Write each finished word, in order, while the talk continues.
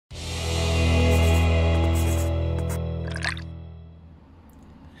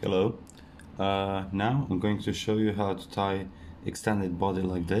Hello. Now I'm going to show you how to tie extended body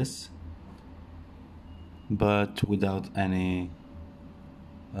like this, but without any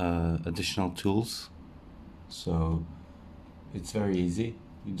additional tools. So it's very easy.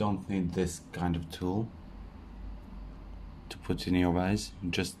 You don't need this kind of tool to put in your vise. You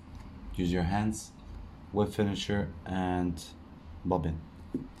just use your hands, web finisher and bobbin.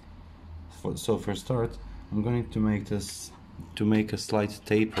 So for start, I'm going to make a slight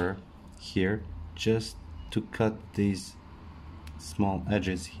taper here, just to cut these small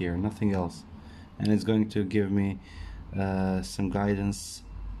edges here, nothing else, and it's going to give me some guidance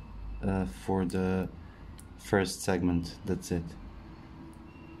for the first segment. That's it.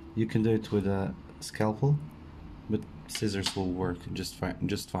 You can do it with a scalpel, but scissors will work just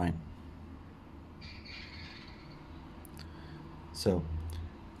fine. So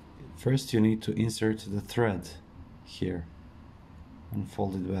first you need to insert the thread here and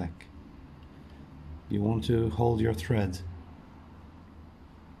fold it back. You want to hold your thread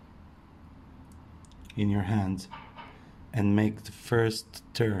in your hand and make the first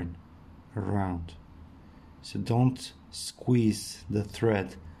turn around. So don't squeeze the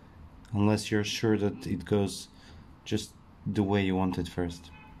thread unless you're sure that it goes just the way you want it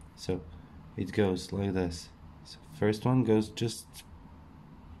first. So it goes like this. So first one goes just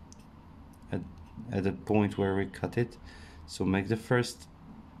at the point where we cut it. So make the first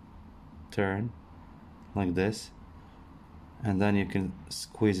turn like this, and then you can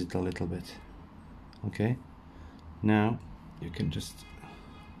squeeze it a little bit. Okay, now you can just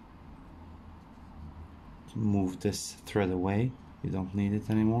move this thread away. You don't need it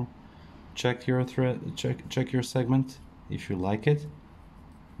anymore. Check your thread, check your segment. If you like it,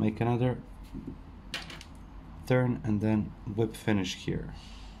 make another turn and then whip finish here,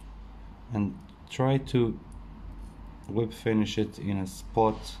 and try to whip finish it in a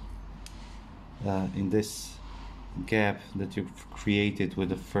spot in this gap that you've created with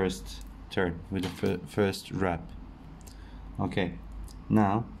the first turn, with the first wrap. Okay,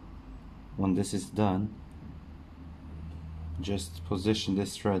 now when this is done, just position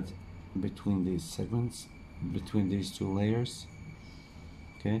this thread between these segments, between these two layers.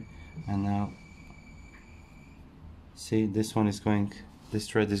 Okay, and now see, this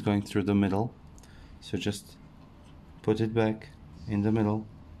thread is going through the middle, so just put it back in the middle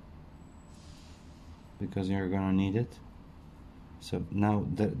because you're gonna need it. So now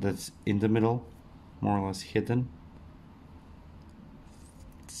that's in the middle, more or less hidden.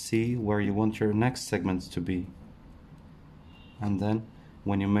 See where you want your next segment to be, and then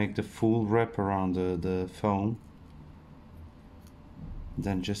when you make the full wrap around the foam,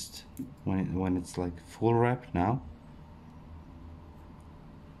 then just when it's like full wrap, now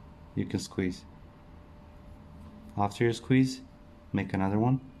you can squeeze. After you squeeze, make another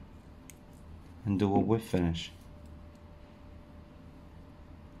one and do a whip finish.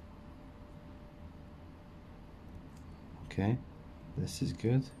 Okay, this is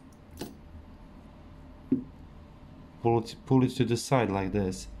good. Pull it to the side like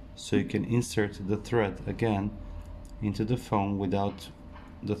this, so you can insert the thread again into the foam without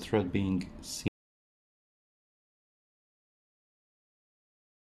the thread being seen.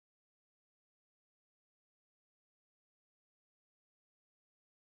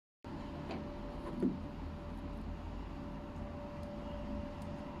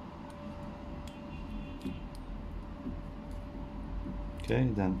 Okay,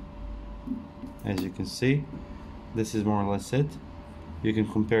 then as you can see, this is more or less it. You can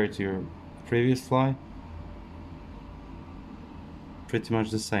compare it to your previous fly, pretty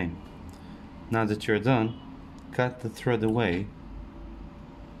much the same. Now that you're done, cut the thread away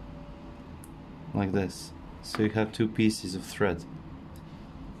like this, so you have two pieces of thread.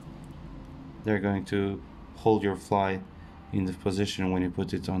 They're going to hold your fly in the position when you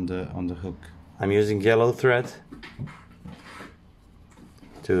put it on the hook. I'm using yellow thread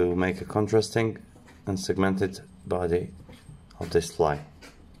to make a contrasting and segmented body of this fly.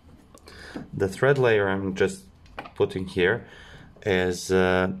 The thread layer I'm just putting here is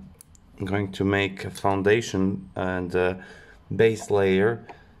going to make a foundation and a base layer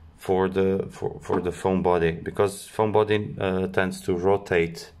for the foam body, because foam body tends to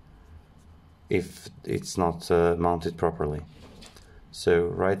rotate if it's not mounted properly. So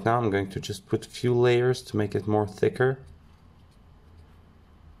right now I'm going to just put a few layers to make it more thicker,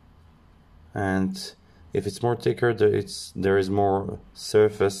 and if it's more thicker, there is more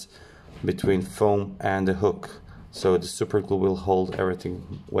surface between foam and the hook, so the super glue will hold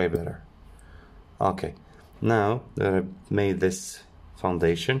everything way better. Okay, now that I've made this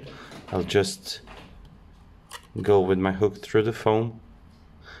foundation, I'll just go with my hook through the foam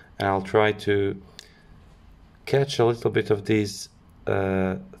and I'll try to catch a little bit of these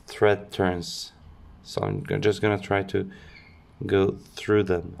thread turns. So I'm just gonna try to go through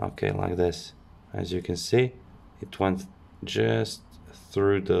them, okay, like this. As you can see, it went just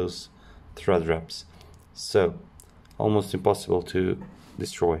through those thread wraps, so almost impossible to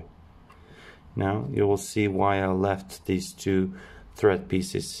destroy. Now you will see why I left these two thread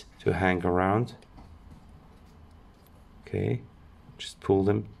pieces to hang around. Okay, just pull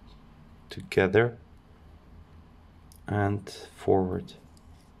them together and forward.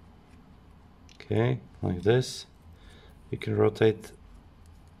 Okay, like this. You can rotate.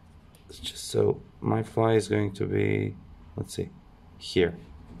 It's just so my fly is going to be, let's see, here.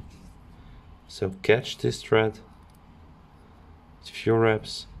 So catch this thread, a few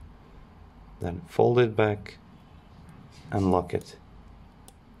reps, then fold it back and lock it.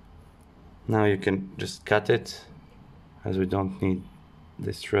 Now you can just cut it, as we don't need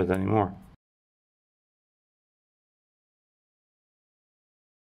this thread anymore.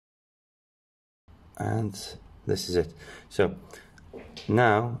 And this is it. So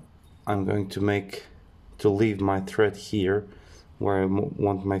now I'm going to leave my thread here where I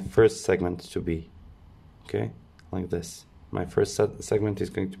want my first segment to be. Okay, like this. My first segment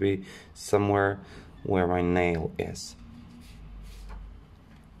is going to be somewhere where my nail is.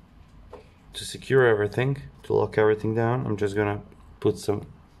 To secure everything, to lock everything down, I'm just gonna put some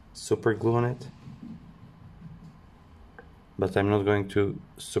super glue on it. But I'm not going to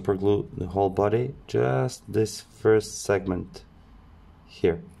super glue the whole body, just this first segment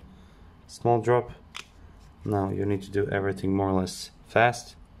here. Small drop. Now you need to do everything more or less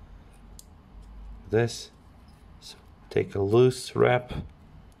fast. This. So take a loose wrap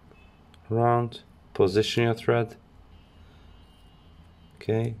around, position your thread.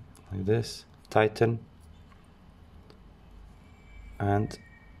 Okay, like this. Tighten and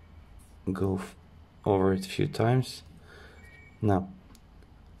go over it a few times. Now,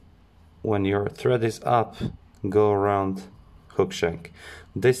 when your thread is up, go around hook shank.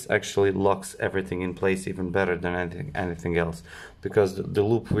 This actually locks everything in place even better than anything else, because the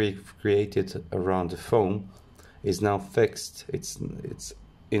loop we've created around the foam is now fixed. It's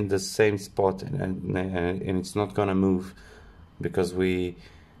in the same spot, and it's not gonna move because we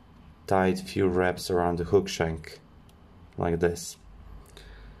tied few wraps around the hook shank like this.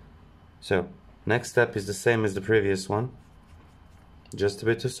 So next step is the same as the previous one. Just a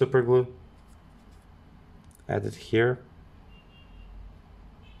bit of super glue, add it here.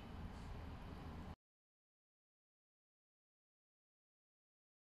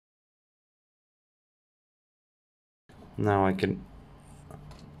 Now I can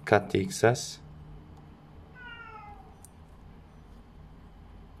cut the excess.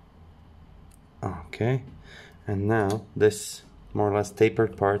 Okay, and now this more or less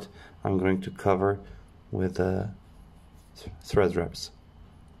tapered part I'm going to cover with thread wraps.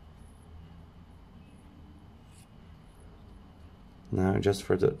 Now, just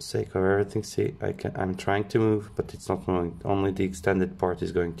for the sake of everything, see, I'm trying to move, but it's not moving. Only the extended part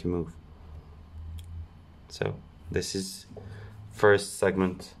is going to move. So this is first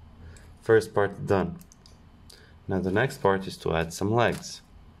segment, first part done. Now the next part is to add some legs.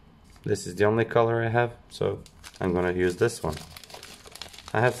 This is the only color I have, so I'm gonna use this one.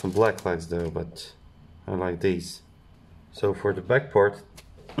 I have some black legs though, but I like these. So for the back part,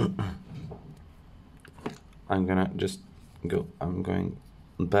 I'm going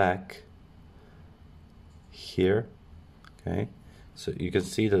back here, okay? So you can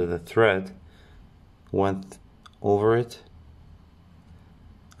see that the thread went over it.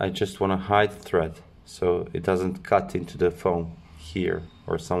 I just want to hide the thread so it doesn't cut into the foam here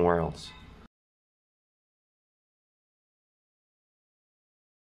or somewhere else.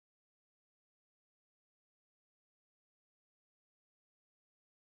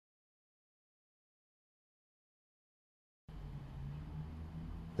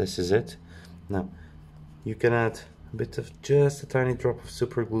 This is it. Now you can add a bit of, just a tiny drop of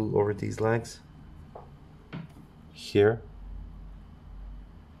super glue over these legs here,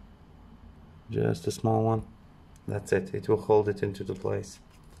 just a small one. That's it, it will hold it into the place.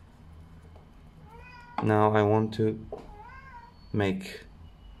 Now I want to make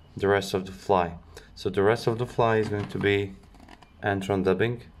the rest of the fly. So the rest of the fly is going to be antron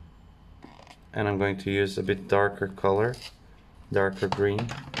dubbing, and I'm going to use a bit darker color, darker green,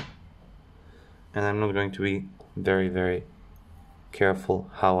 and I'm not going to be very careful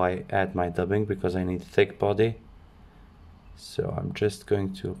how I add my dubbing because I need thick body. So I'm just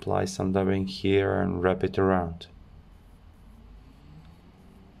going to apply some dubbing here and wrap it around.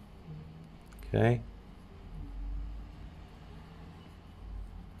 Okay.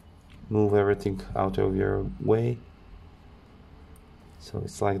 move everything out of your way. So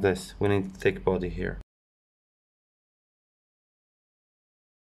it's like this. We need thick body here.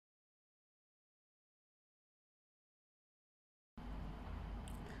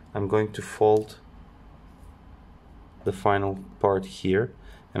 I'm going to fold the final part here,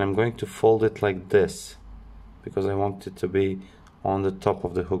 and I'm going to fold it like this because I want it to be on the top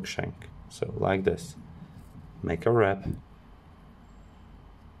of the hook shank. So like this. Make a wrap.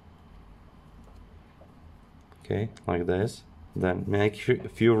 Okay, like this. Then make a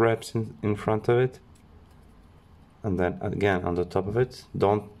few wraps in front of it, and then again on the top of it.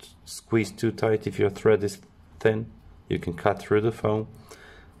 Don't squeeze too tight. If your thread is thin, you can cut through the foam.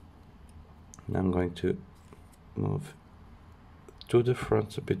 And I'm going to move to the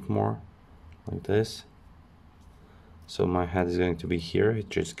front a bit more, like this. So my head is going to be here,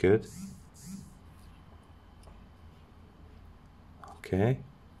 which is good. Okay.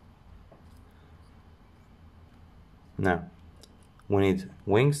 Now, we need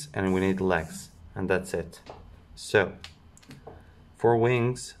wings and we need legs, and that's it. So, for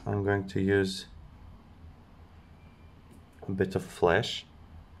wings, I'm going to use a bit of flesh,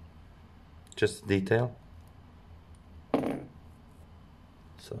 just detail.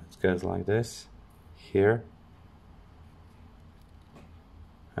 So it goes like this, here.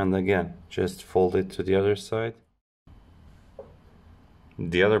 And again, just fold it to the other side.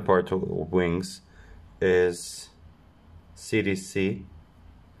 The other part of wings is CDC,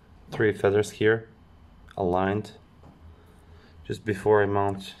 3 feathers here, aligned. Just before I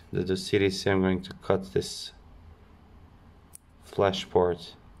mount the CDC, I'm going to cut this flesh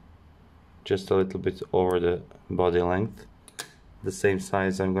part just a little bit over the body length. The same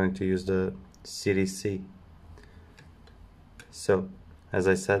size I'm going to use the CDC. So, as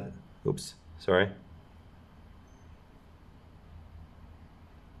I said, oops, sorry.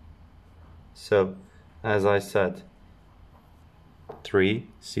 So, as I said, 3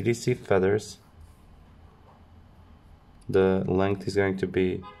 CDC feathers. The length is going to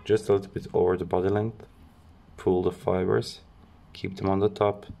be just a little bit over the body length. Pull the fibers, keep them on the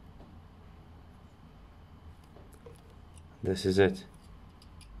top. This is it.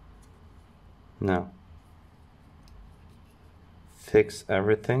 Now, fix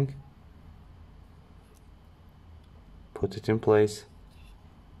everything. Put it in place.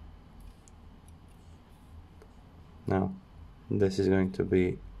 Now, this is going to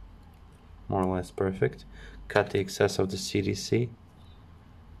be more or less perfect. Cut the excess of the CDC.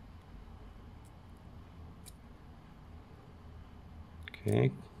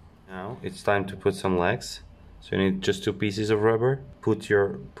 Okay, now it's time to put some legs. So you need just 2 pieces of rubber. Put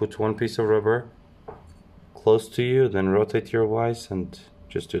 1 piece of rubber close to you, then rotate your vise and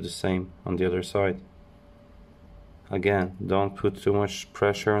just do the same on the other side. Again, don't put too much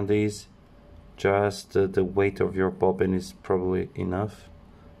pressure on these. Just the weight of your bobbin is probably enough.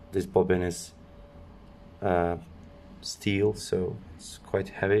 This bobbin is steel, so it's quite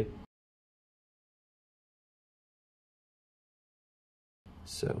heavy.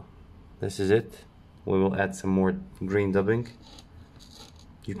 So this is it. We will add some more green dubbing.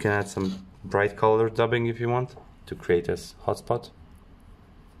 You can add some bright colored dubbing if you want to create a hotspot.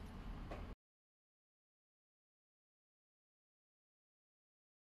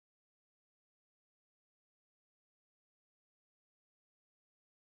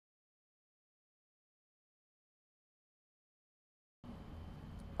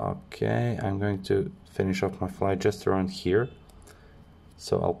 Okay, I'm going to finish off my fly just around here.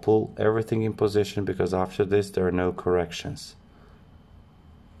 So I'll pull everything in position because after this there are no corrections.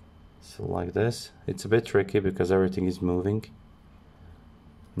 So like this. It's a bit tricky because everything is moving.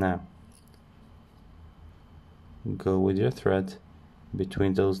 Now, go with your thread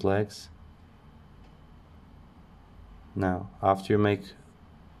between those legs. Now, after you make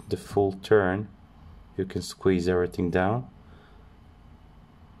the full turn, you can squeeze everything down.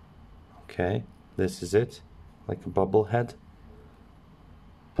 Okay, this is it, like a bubble head.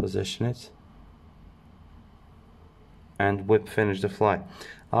 Position it and whip finish the fly.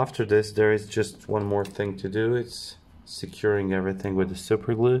 After this there is just one more thing to do. It's securing everything with the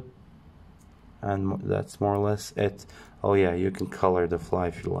super glue, and that's more or less it. Oh yeah, you can color the fly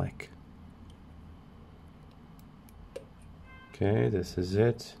if you like. Okay, this is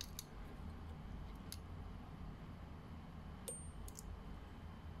it.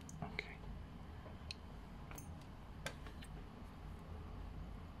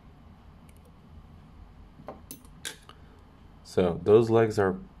 So those legs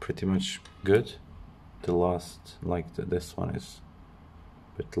are pretty much good. The last, like this one is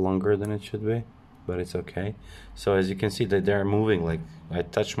a bit longer than it should be. but it's okay. So as you can see that they're moving, like I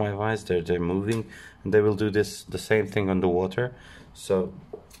touch my vise, they're moving, and they will do this the same thing on the water. So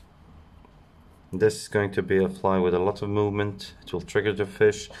this is going to be a fly with a lot of movement. It will trigger the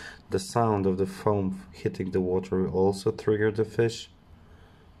fish. The sound of the foam hitting the water will also trigger the fish.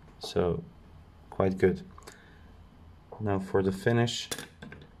 So quite good. Now for the finish,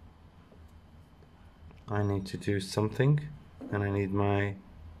 I need to do something, and I need my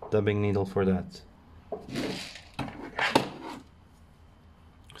dubbing needle for that.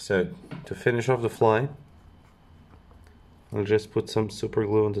 So to finish off the fly, I'll just put some super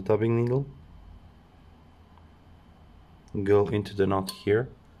glue on the dubbing needle, go into the knot here.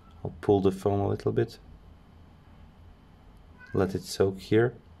 I'll pull the foam a little bit, let it soak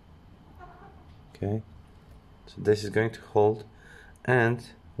here. Okay, so this is going to hold. And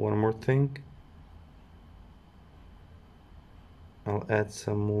one more thing, I'll add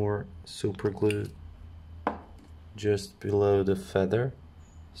some more super glue just below the feather.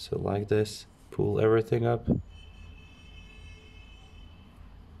 So like this, pull everything up.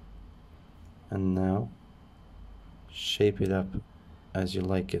 And now shape it up as you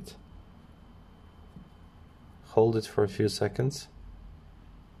like it. Hold it for a few seconds,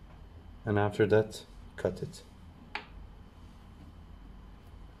 and after that, cut it.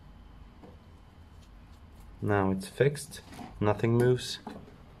 Now it's fixed, nothing moves.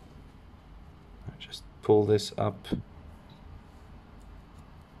 I just pull this up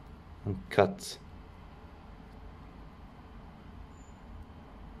and cut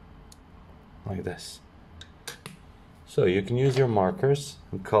like this. So you can use your markers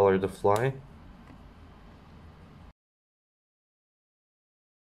and color the fly.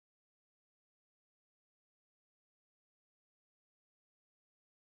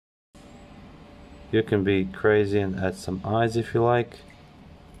 You can be crazy and add some eyes if you like.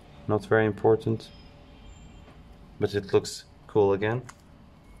 Not very important, but it looks cool again.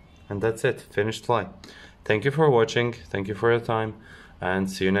 And that's it, finished fly. Thank you for watching, thank you for your time, and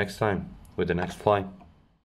see you next time with the next fly.